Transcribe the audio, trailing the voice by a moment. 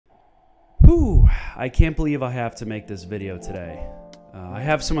Whew, I can't believe I have to make this video today. I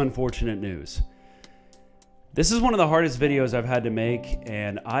have some unfortunate news. This is one of the hardest videos I've had to make,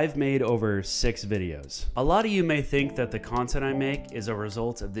 and I've made over 6 videos. A lot of you may think that the content I make is a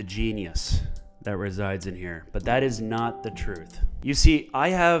result of the genius that resides in here, but that is not the truth. You see, I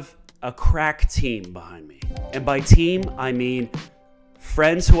have a crack team behind me. And by team, I mean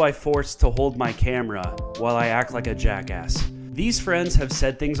friends who I forced to hold my camera while I act like a jackass. These friends have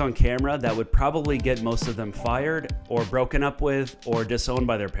said things on camera that would probably get most of them fired or broken up with or disowned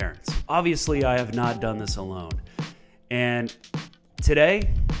by their parents. Obviously, I have not done this alone. And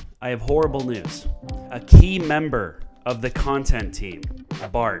today, I have horrible news. A key member of the content team,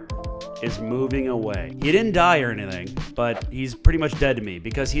 Bart, is moving away. He didn't die or anything, but he's pretty much dead to me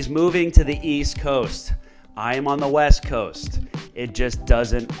because he's moving to the East Coast. I am on the West Coast. It just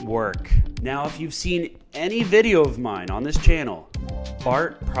doesn't work. Now, if you've seen any video of mine on this channel,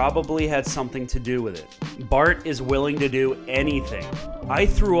 Bart probably had something to do with it. Bart is willing to do anything. I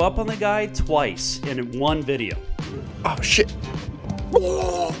threw up on the guy twice in one video. Oh, shit.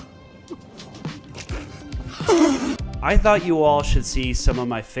 I thought you all should see some of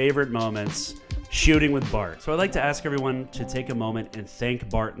my favorite moments shooting with Bart. So I'd like to ask everyone to take a moment and thank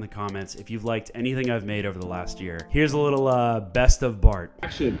Bart in the comments if you've liked anything I've made over the last year. Here's a little best of Bart.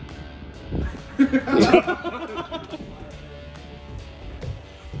 Action.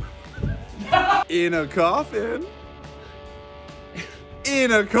 In a coffin.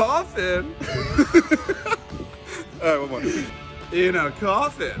 In a coffin. All right, one more. In a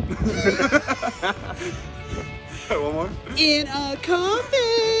coffin. All right, one more. In a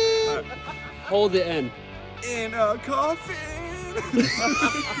coffin. Hold the end. In a coffin.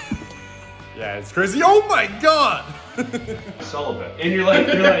 Yeah, it's crazy. Oh my god. Sullivan. And you're like.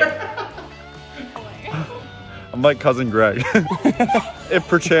 I'm like cousin Greg. If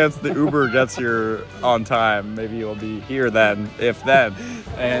perchance the Uber gets here on time, maybe you'll be here then, if then.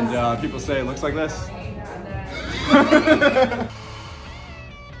 And people say it looks like this.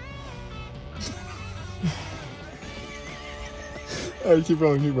 All right, keep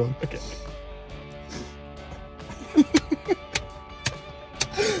rolling, keep rolling. Okay.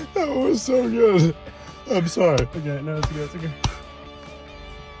 That was so good. I'm sorry. Okay, no, it's okay, it's okay.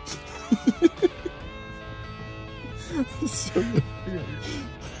 It's so good.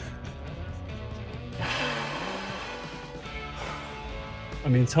 I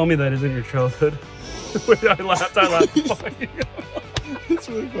mean, tell me that isn't your childhood. Wait, I laughed. It's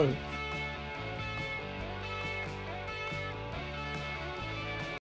really funny.